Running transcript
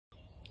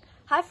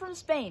Hi from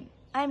Spain,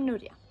 I'm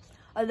Nuria.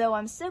 Although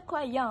I'm still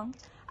quite young,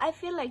 I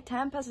feel like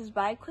time passes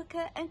by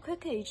quicker and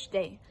quicker each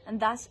day, and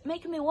thus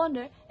making me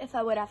wonder if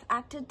I would have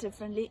acted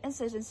differently in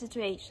certain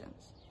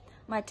situations.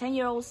 My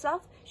 10-year-old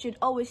self should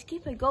always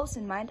keep her goals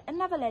in mind and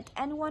never let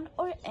anyone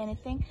or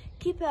anything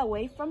keep her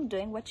away from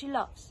doing what she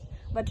loves.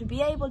 But to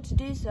be able to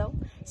do so,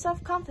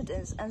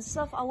 self-confidence and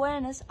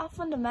self-awareness are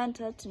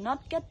fundamental to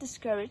not get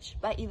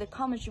discouraged by either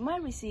comments you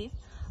might receive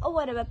or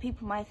whatever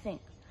people might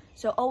think.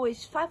 So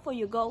always fight for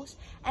your goals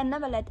and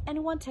never let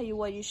anyone tell you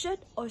what you should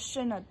or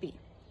should not be.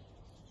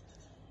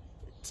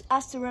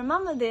 As to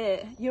remember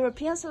the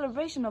European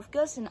celebration of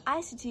Girls in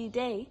ICT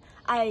Day,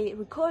 I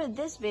recorded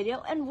this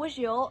video and wish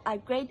you all a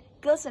great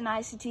Girls in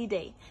ICT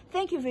Day.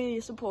 Thank you for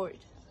your support.